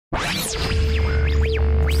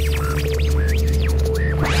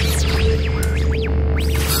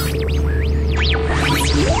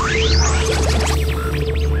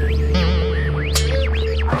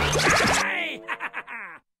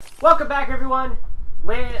Welcome back, everyone.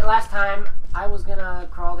 Last time I was gonna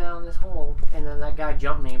crawl down this hole, and then that guy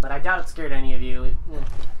jumped me, but I doubt it scared any of you.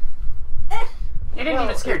 It didn't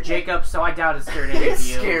even scare Jacob, so I doubt it scared any of you. It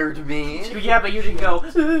scared me. Yeah, but you didn't go.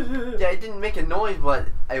 Yeah, it didn't make a noise, but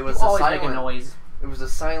it was always make a noise. It was a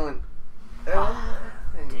silent. Damn!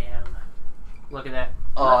 Look at that.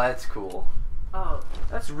 Oh, that's cool. Oh,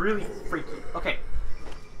 that's really freaky. Okay.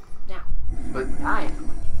 Now, but I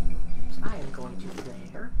am going to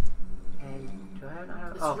there. And do I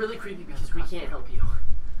have? It's really creepy because we can't help you.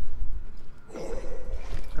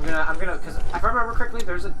 I'm gonna, because if I remember correctly,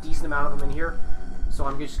 there's a decent amount of them in here, so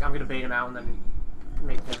I'm gonna bait them out and then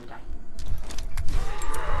make them die.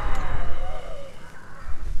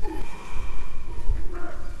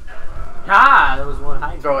 Ah, there was one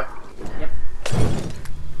hiding. Throw it. Yep.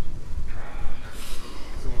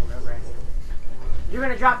 You're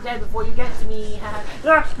gonna drop dead before you get to me.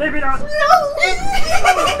 Maybe not. No.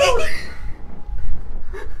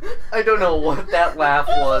 I don't know what that laugh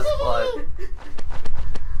was, but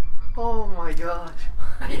oh my gosh.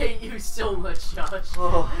 I hate you so much, Josh.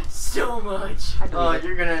 Oh. So much. Oh,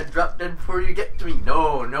 you're gonna drop dead before you get to me.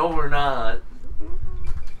 No, we're not.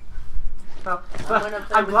 Well,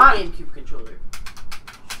 I'm glad. The GameCube controller.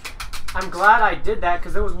 I'm glad I did that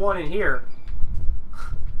because there was one in here.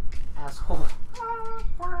 Asshole.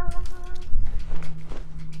 Oh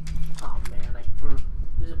man,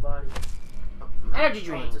 There's a body. Energy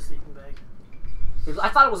drink. Oh, it's a sleeping bag. I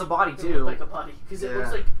thought it was a body too. It looked like a body because it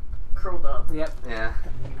looks like curled up. Yep. Yeah.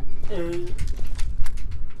 Is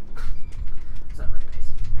that very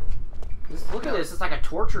nice? Look at this. It's like a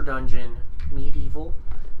torture dungeon. Medieval.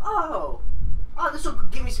 Oh, this will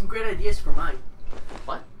give me some great ideas for mine.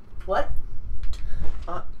 What? What?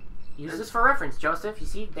 Use this for reference, Joseph. You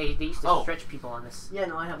see, they used to stretch people on this. Yeah,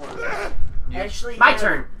 no, I have one of those. Actually, my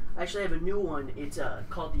turn. Actually, I have a new one. It's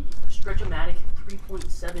called the Stretch-O-Matic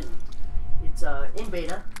 3.7. It's in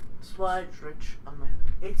beta, but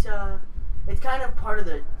it's kind of part of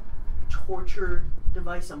the torture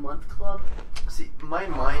device a month club. See, my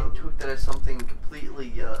mind took that as something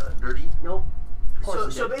completely dirty. Nope.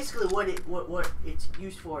 So basically, what it's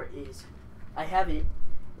used for is, I have it,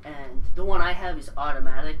 and the one I have is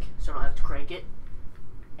automatic, so I don't have to crank it.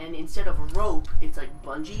 And instead of a rope, it's like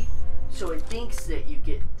bungee, so it thinks that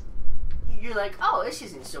you're like, oh, this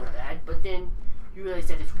isn't so bad, but then you realize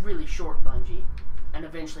that it's really short bungee, and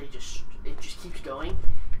eventually it just keeps going,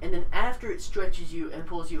 and then after it stretches you and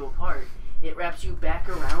pulls you apart, it wraps you back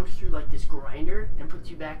around through like this grinder and puts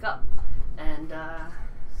you back up, and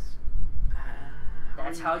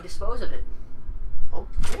that's how I dispose of it.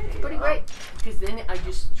 Okay. It's pretty great, because then I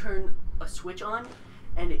just turn a switch on,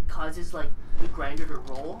 and it causes like the grinder to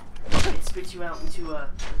roll, and it spits you out into a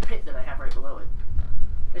pit that I have right below it.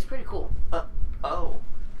 It's pretty cool. This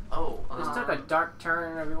took a dark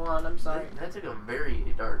turn, everyone. I'm sorry. That took a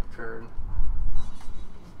very dark turn.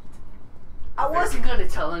 I wasn't gonna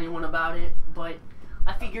tell anyone about it, but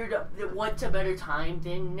I figured that what's a better time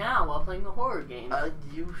than now while playing the horror game.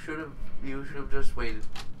 You should have just waited.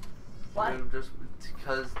 Why? Because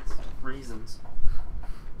reasons.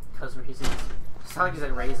 Because reasons. It's not like you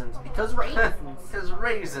said raisins. Because raisins. Because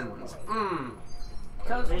raisins.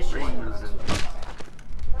 Because raisins.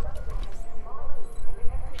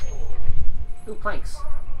 Ooh, planks.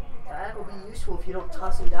 That will be useful if you don't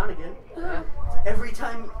toss them down again. Yeah. Every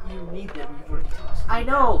time you need them, you've already tossed them. I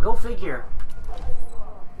know. Go figure.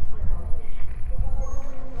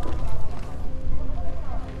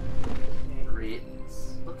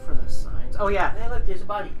 Look for the signs. Oh yeah. Hey, look, there's a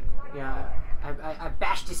body. Yeah. I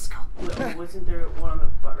bashed his skull. Wasn't there one on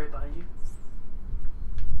the right behind you?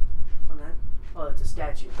 On that? Oh, it's a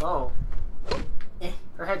statue. Oh.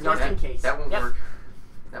 Her head's not just in case. That won't work.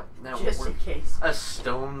 That just won't in work. case. A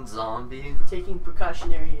stone zombie? Taking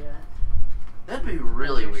precautionary. That'd be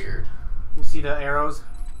really weird. You see the arrows?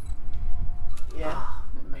 Yeah. Oh,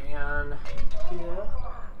 man. Yeah.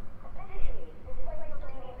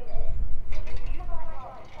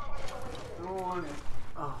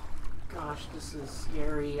 Oh gosh, this is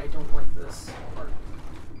scary. I don't like this part.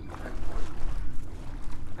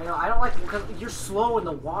 I know, I don't like it because you're slow in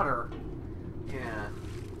the water. Yeah.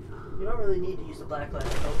 You don't really need to use the black light.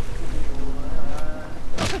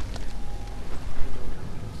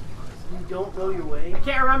 You don't know your way? I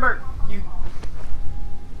can't remember.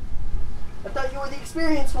 I thought you were the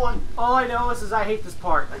experienced one. All I know is I hate this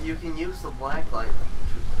part. You can use the black light to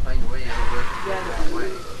find a way over. Yeah, no.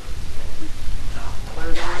 way.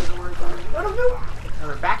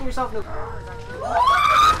 yourself no.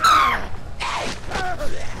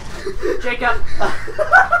 Jacob.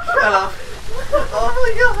 Shut up. Oh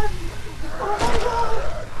my god. Oh my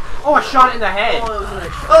god. Oh, I shot it in the head. Oh, it was a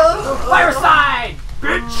nice shot. Fireside,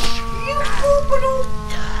 bitch.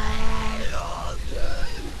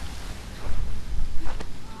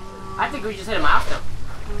 I think we just hit a milestone.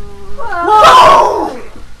 Whoa!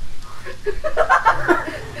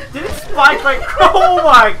 Did it spike like? Oh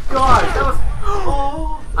my god! That was.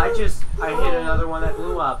 Oh! I hit another one that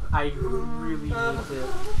blew up. I really need to.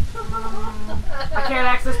 I can't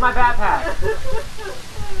access my backpack.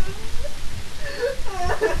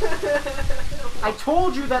 I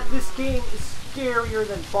told you that this game is scarier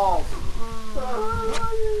than balls.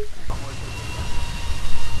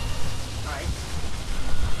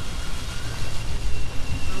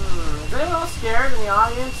 Is anyone else scared in the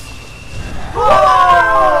audience? Whoa!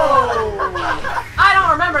 I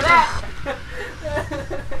don't remember that!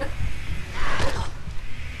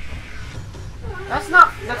 That's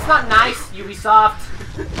not nice, Ubisoft.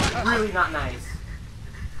 Really not nice.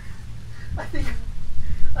 I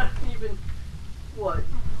don't even... What?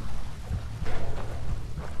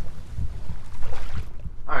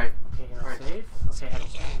 Alright. Okay, I'm safe. Okay, I don't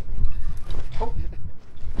see anything.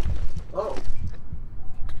 Oh.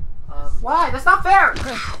 Why? That's not fair!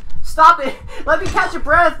 Stop it! Let me catch a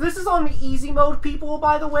breath! This is on the easy mode, people,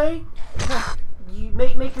 by the way. You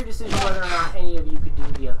make your decision whether or not any of you could do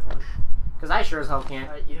the other one. Because I sure as hell can't.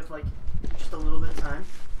 Alright, you have like just a little bit of time.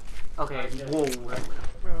 Okay, whoa.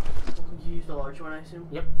 You used the large one, I assume?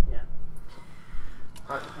 Yep.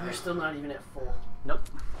 Yeah. You're still not even at full. Nope.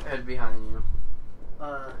 Head behind you.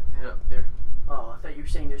 Head up there. Oh, I thought you were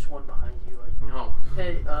saying there's one behind you. Like, No.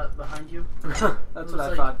 hey, behind you? That's what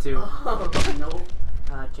I thought too. Oh, no.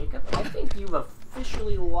 Jacob, I think you've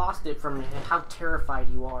officially lost it from how terrified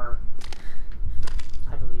you are.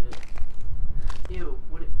 I believe it. Ew,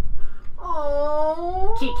 what?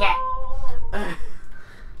 Oh. Kitty cat.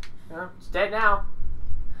 It's dead now.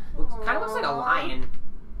 Kind of looks like a lion.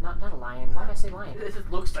 Not a lion. Why did I say lion?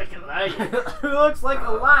 It looks like a lion. It looks like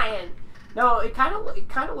a lion. No, it kind of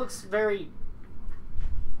looks very.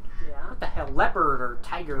 Yeah. What the hell? Leopard or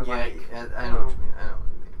tiger like? Yeah, I know what you mean. I know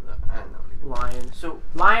what you mean. Lion. So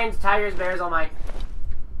lions, tigers, bears, all my.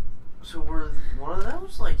 So were one of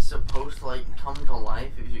those like supposed to like come to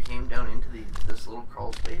life if you came down into this little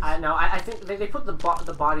crawl space? I know. I think they put the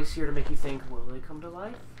bodies here to make you think, will they come to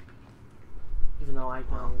life? Even though I'm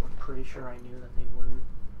pretty sure I knew that they wouldn't.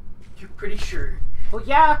 You're pretty sure? Well,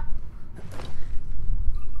 yeah.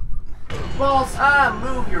 Balls,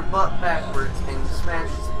 move your butt backwards and smash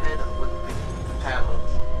his head up with the paddle.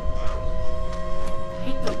 I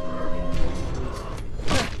hate the.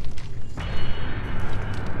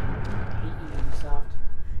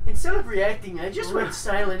 Instead of reacting, I just went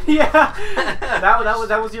silent. Yeah,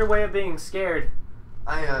 that was your way of being scared.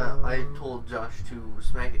 I told Josh to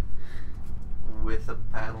smack it with a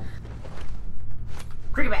paddle.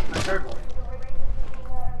 Cricket bat. My third one.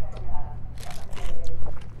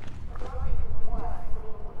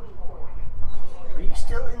 Are you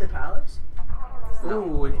still in the palace?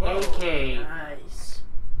 Ooh, an AK. Nice.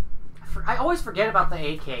 I always forget about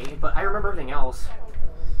the AK, but I remember everything else.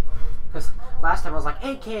 Because last time I was like,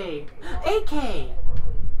 AK! AK!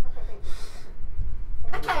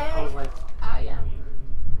 I was like, yeah.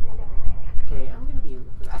 Okay,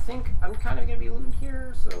 I think I'm kind of gonna be looting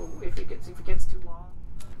here, so if it gets too long.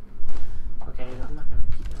 Okay, I'm not gonna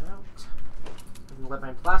keep that out. I'm gonna let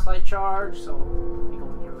my flashlight charge, so we go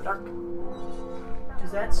in here in the dark.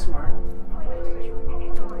 Because that's smart.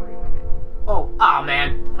 Oh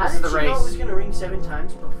man, this is the race. How did you know it was gonna ring 7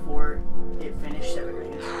 times before it finished 7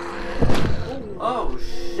 rings? Oh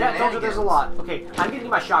shit! Yeah, told you there's a lot. Okay, I'm gonna need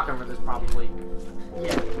my shotgun for this probably.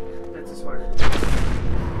 Yeah, that's a smart.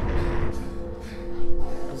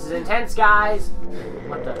 This is intense, guys.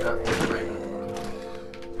 What the?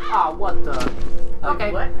 Ah, what the?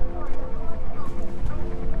 Okay. What?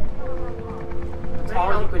 That's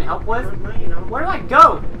all you can help with? No, you know. Where did I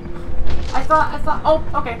go? I thought. Oh,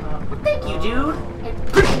 okay. Well, thank you, dude.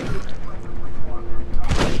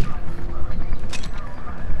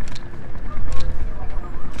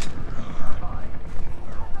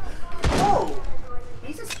 Oh,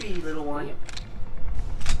 he's a speedy little one.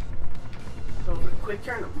 So quick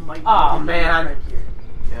turn might. Oh man. Right here.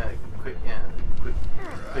 Yeah, quick.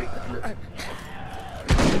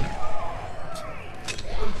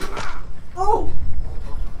 Oh.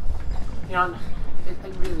 You know, I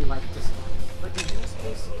really like this. But in this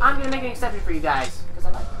case, I'm gonna make an exception for you guys because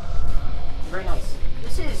I like. It's very nice.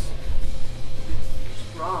 This is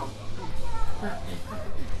strong.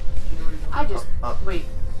 I just wait.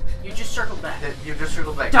 You just circled back. You just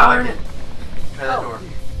circled back. Darn it! Try that door.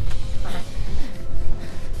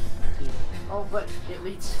 Oh, but it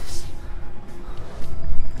leads.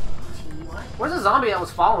 What? Where's the zombie that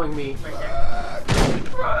was following me? Right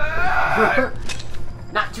there.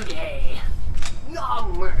 Not today. No,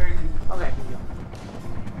 man. Okay.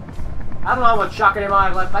 I don't know how much shotgun ammo I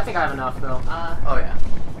have left. I think I have enough though. Oh yeah.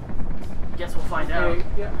 Guess we'll find out. Hey,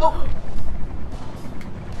 yeah. Oh.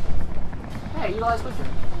 Hey, utilize quick.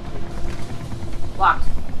 Locked.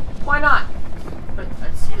 Why not? But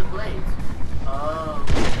I see the blades. Oh,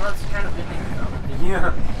 well, that's kind of a good thing though.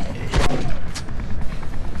 Yeah.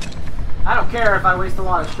 I don't care if I waste a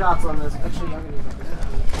lot of shots on this. Actually, I'm gonna use this.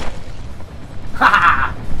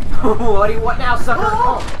 Ha! What now, sucker?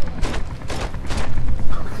 Oh.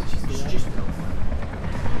 Just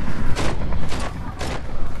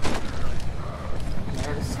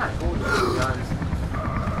Man, this is kind of cool. With guns.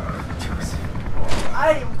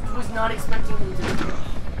 I was not expecting him to do that.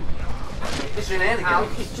 It's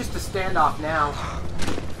shenanigans. It's just a standoff now.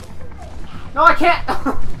 No, I can't!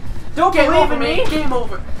 Don't Game believe over, in me! man. Game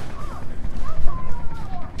over.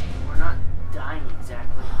 We're not dying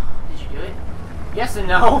exactly. Did you do it? Yes and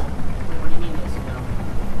no. Wait, what do you mean yes and no?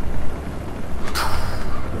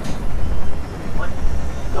 What?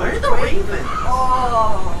 Where's the raven?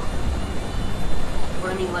 Oh!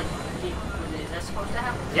 What I mean, like, is that supposed to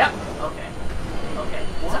happen? Yep. Okay. Okay.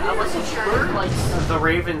 So I wasn't sure if, like, The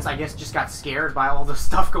ravens, I guess, just got scared by all the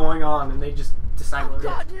stuff going on, and they just decided to.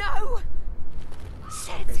 God, no!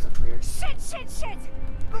 Shit! Okay, something weird. Shit!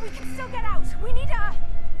 But we can still get out. We need a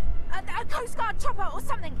Coast Guard chopper or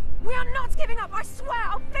something. We are not giving up, I swear.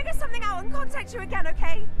 I'll figure something out and contact you again,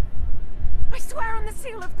 okay? I swear on the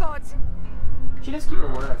seal of God. She does keep her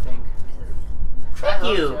word, I think.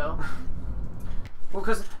 Thank you! So. Well,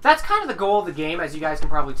 because that's kind of the goal of the game, as you guys can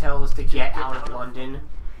probably tell, is to get out of London.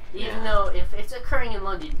 Even though if it's occurring in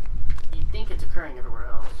London, you'd think it's occurring everywhere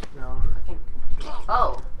else. No, I think...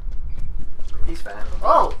 Oh. He's fat.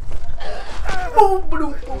 Oh!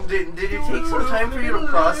 Did it take some time for you to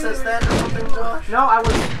process that or something, Josh? No, I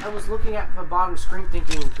was looking at the bottom screen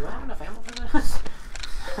thinking, do I have enough ammo for this?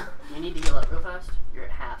 You need to heal up real fast. You're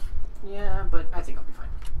at half. Yeah, but I think I'll be fine.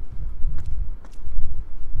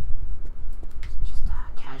 Just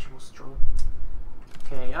a casual stroll.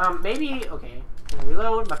 Okay, maybe, okay. I'm gonna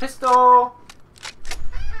reload my pistol.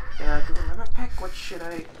 Go with my backpack. What should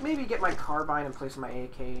I? Maybe get my carbine in place of my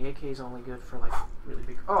AK. AK is only good for like really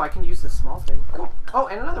big. Oh, I can use this small thing. Cool. Oh,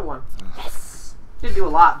 and another one. Yes. Didn't do a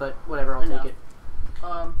lot, but whatever. I'll take it.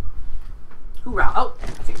 Hoorah! Oh, I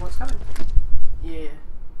think one's coming. Yeah.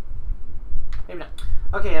 Maybe not.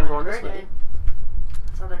 Okay, I'm going this way.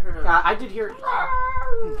 I thought I heard a... I did hear.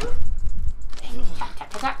 Tap, tap,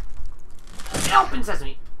 tap, tap. Open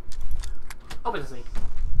sesame. Open sesame.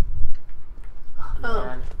 Oh,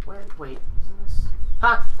 man. Where? Wait, isn't this?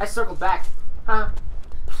 Huh? I circled back. Huh?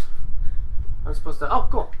 I'm supposed to. Oh,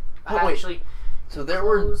 cool. Oh, wait. Actually. So there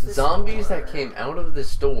were zombies that came out of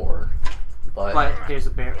this door, but there's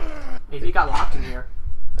a bear. Maybe it got locked in here.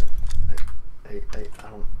 I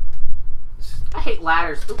don't. I hate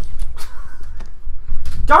ladders. Oops.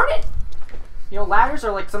 Darn it! You know, ladders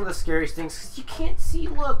are like some of the scariest things because you can't see.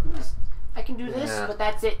 Look, I can do this, but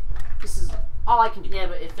that's it. This is all I can do. Yeah,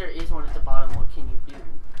 but if there is one at the bottom, what can you do?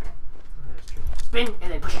 That's true. Spin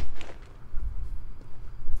and then push it.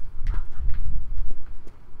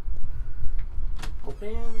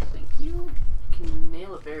 Open. Thank you. You can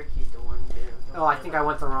nail a barricade to one there. Oh, I think I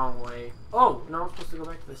went the wrong way. Oh, no, I'm supposed to go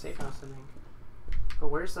back to the safe house, I think. But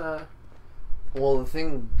where's the... Well, the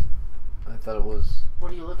thing... I thought it was...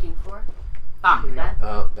 What are you looking for? Ah, here we go.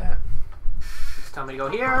 Oh, that. It's telling me to go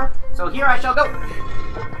here. So here I shall go.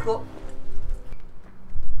 Cool.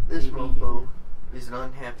 This mofo is an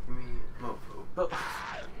unhappy mofo. But...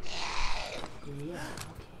 Yeah,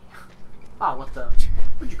 okay. Oh, what the...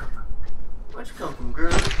 Where'd you come from? Where'd you come from,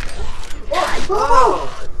 girl?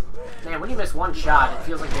 Oh! Man, when you miss one shot, it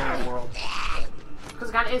feels like the end of the world. Because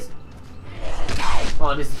it kind of is.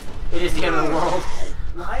 Well, it is the end of the world.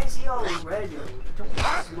 Why is he all red? Don't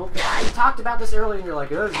smoke it. I talked about this earlier and you're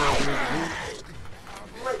like, oh, there's no reason.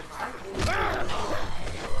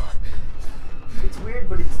 It's weird,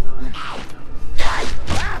 but it's not.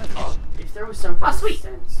 If there was some kind of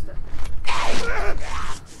sense that...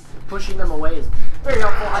 Pushing them away is very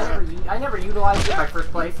helpful. I never utilized it my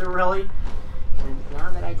first playthrough, really. And now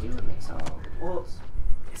that I do, it makes all... Well,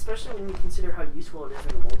 especially when you consider how useful it is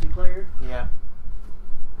in a multiplayer. Yeah.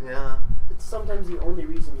 Yeah. It's sometimes the only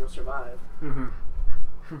reason you'll survive. Mm-hmm.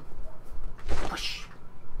 Push.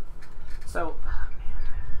 So,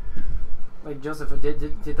 Like, Joseph, did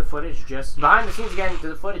the footage just... Behind the scenes again, did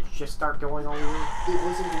the footage just start going all weird? It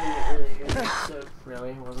wasn't doing it earlier, so... Really?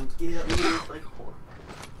 It wasn't? Yeah, it was like...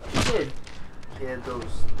 It did. Yeah,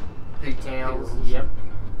 those Pigtails. Yep.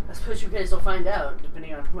 I suppose you guys will find out,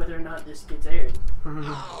 depending on whether or not this gets aired.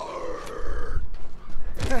 Not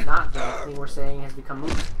the thing we're saying has become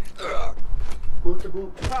moot. Boot to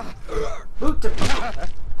boot. Boot to boot.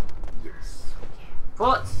 Yes.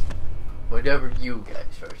 Bullets. whatever you guys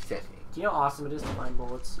are saying. Do you know how awesome it is to find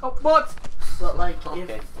bullets? Oh, bullets! But like,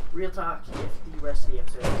 Okay. if real talk, if the rest of the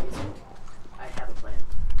episode isn't, I have a plan.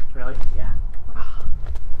 Really? Yeah.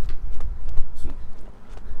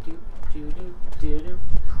 Do.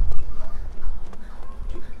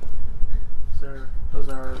 Sir, those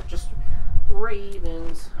are just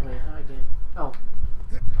ravens. Oh, wait, how do I get? Oh,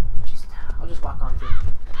 I'll just walk on through.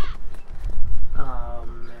 Oh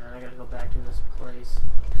man, I gotta go back to this place.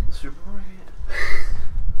 Supermarket.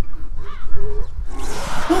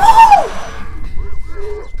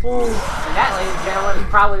 And that, ladies and gentlemen, is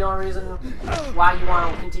probably the only reason why you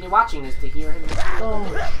want to continue watching is to hear him.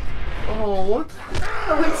 Oh, what?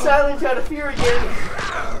 I went silent out of fear again.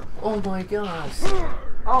 Oh my gosh.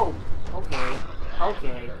 Oh, okay.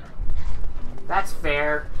 That's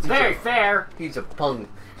fair. It's very fair. He's a punk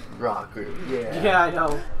rocker. Yeah. Yeah, I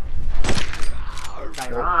know. Got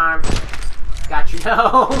your arm. Got your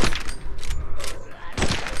nose.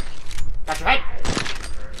 Got your head.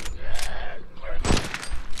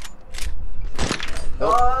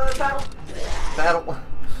 Battle.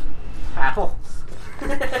 Paddle.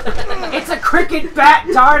 It's a cricket bat,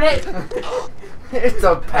 darn it! It's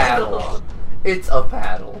a paddle. It's a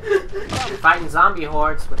paddle. Fighting zombie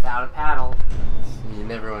hordes without a paddle. You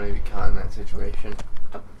never want to be caught in that situation.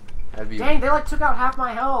 That'd be... Dang, they like took out half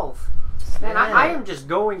my health. Man, Yeah. I am just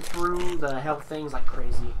going through the health things like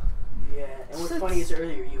crazy. Yeah, and what's funny is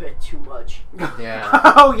earlier you had too much. Yeah.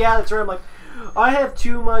 Oh yeah, that's right. I'm like, I have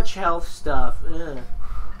too much health stuff. Ugh.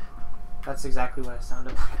 That's exactly what it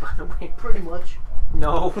sounded like, by the way. Pretty much.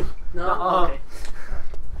 No. No? Okay.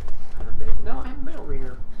 No, I haven't been over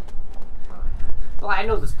here. Well, I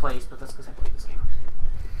know this place, but that's because I played this game.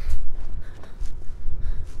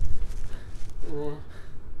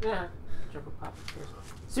 Yeah. Jump up, pop.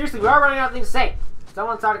 Seriously, we are running out of things to say.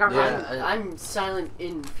 Someone start a conversation. Yeah, I'm silent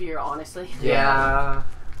in fear, honestly. Yeah.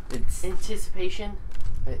 It's... Anticipation.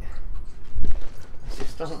 I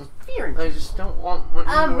just don't... Fear. I just don't want...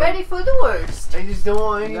 I'm ready for the worst. I just don't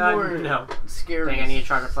want any No, more... no. Scary. Dang, I need to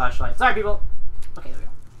charge a flashlight. Sorry, people. Okay, there we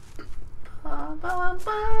go.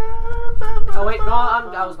 Oh, wait, no,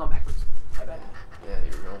 I was going backwards. My bad. Yeah,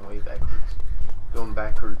 you were going way backwards. Going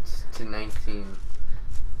backwards to 19...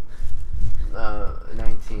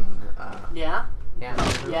 Yeah? Yeah.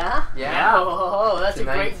 Yeah? Yeah. Oh, that's To a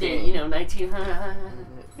great 19. thing. You know, 19.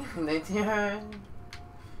 19...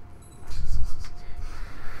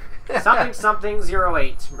 Something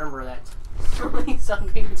 08. Remember that.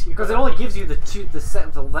 Something. Because it only gives you the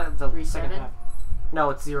second Reset it? half. No,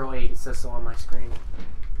 it's 08. It says so on my screen.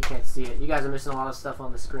 You can't see it. You guys are missing a lot of stuff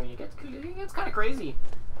on the screen. It gets kind of crazy.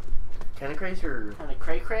 Kind of crazy, or... Kind of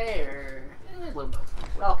cray-cray, or... A little bit.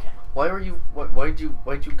 Okay. Why were you... Why'd you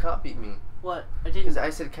copy me? What? I didn't... Because I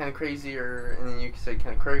said kind of crazy, or... And then you said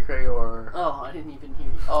kind of cray-cray, or... Oh, I didn't even hear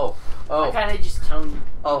you. Oh. I kind of just tune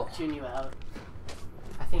you out.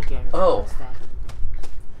 I think everybody does that.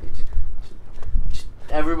 Just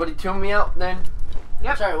everybody tune me out, then.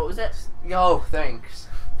 Yep. Sorry, what was that? Yo, thanks.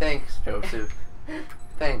 Thanks, Joseph.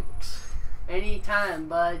 Thanks. Anytime,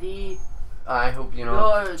 buddy. I hope you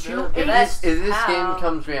know... You're If this game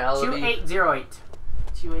becomes reality... 2808.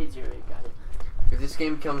 2808, got it. If this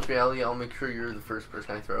game becomes reality, I'll make sure you're the first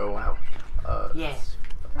person I throw out. Yeah.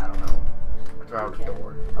 I don't know. Throw out Okay. a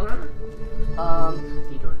door.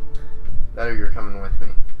 D-door. That or you're coming with me.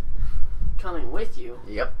 Coming with you?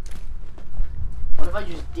 Yep. What if I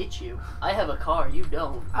just ditch you? I have a car, you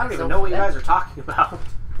don't. I don't even know what you guys are talking about.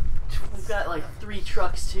 We've got like 3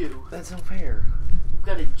 trucks too. That's not fair. We've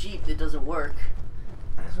got a Jeep that doesn't work.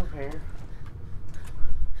 That's not fair.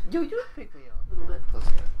 You pick me up. A little bit. Plus,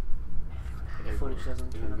 The footage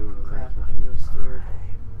doesn't You turn can go to the up. Crap, bathroom. I'm really scared.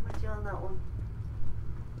 What's you on that one?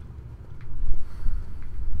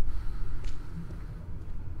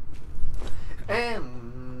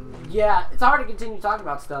 Yeah, it's hard to continue talking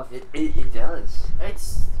about stuff. It does.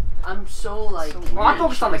 I'm so like... Well, I'm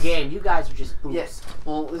focused on the game. You guys are just boobs. Yes.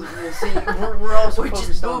 Well, see, we're also We're just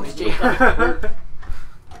focused on boobs, the Jacob.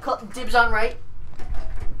 Dibs on right.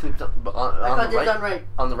 Dibs on I call the dibs right. on right.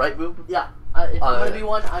 On the right boob. Yeah. If I'm gonna be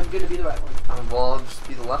one, I'm gonna be the right one. Well, I'll just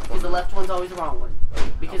be the left one. Because the left one's always the wrong one. Because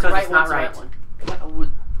the Because right it's not one's the right. right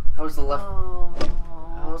one. How was the left? Oh.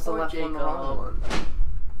 How Why was the Poor left one the Jacob. wrong one?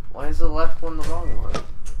 Why is the left one the wrong one?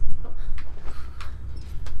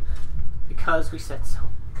 Because we said so.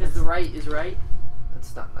 Because the right is right.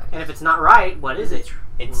 That's not nice. And if it's not right, what is it?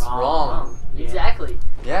 It's wrong. Yeah. Exactly.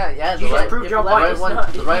 Yeah. You The just right, proved your the point. right one.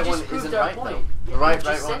 Not- The right you one just proved isn't our right point. though. Yeah, The right you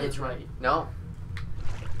just one said it's isn't right. No.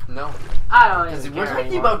 No. I don't Because even we're care talking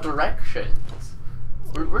anymore. about directions.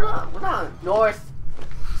 We're not North.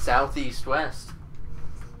 south, east, west.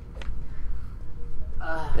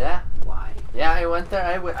 Uh, Yeah. Why? Yeah, I went there.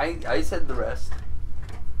 I said the rest.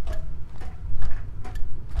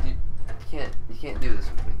 You can't do this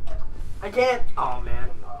with me. I can't. Oh man.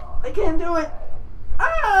 I can't do it.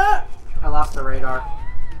 Ah! I lost the radar.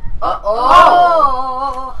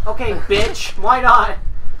 Oh! Okay, bitch. Why not?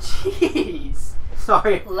 Jeez.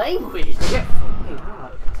 Sorry. Language. Yeah. Hey, you're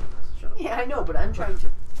not cussing this. Shut up. Yeah, I know, but I'm trying to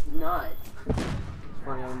not. It's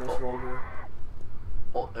funny, I almost vulgar.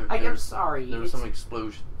 Oh, I'm sorry. There were It's- some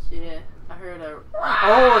explosions. Yeah, I heard a.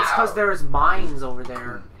 Oh, it's because there's mines over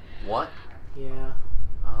there. What? Yeah.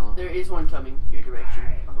 There is one coming your direction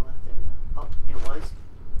on the left there. Oh, it was.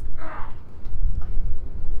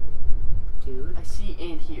 Dude, I see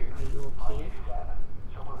and hear. are you okay?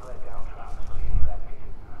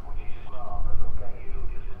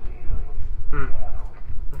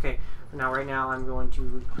 Okay, now right now I'm going to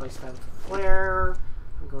replace that with a flare.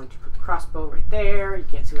 I'm going to put the crossbow right there. You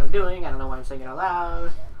can't see what I'm doing. I don't know why I'm saying it out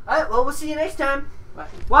loud. Alright, well, we'll see you next time.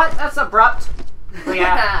 What? That's abrupt. But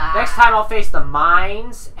yeah, next time I'll face the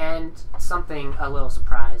mines and something, a little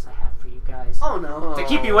surprise I have for you guys. Oh no. To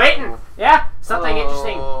keep you waiting. Yeah? Something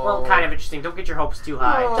interesting. Well, kind of interesting. Don't get your hopes too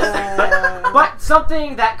high. But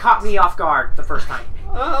something that caught me off guard the first time.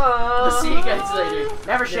 We'll see you guys later.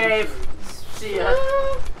 Never shave. See ya.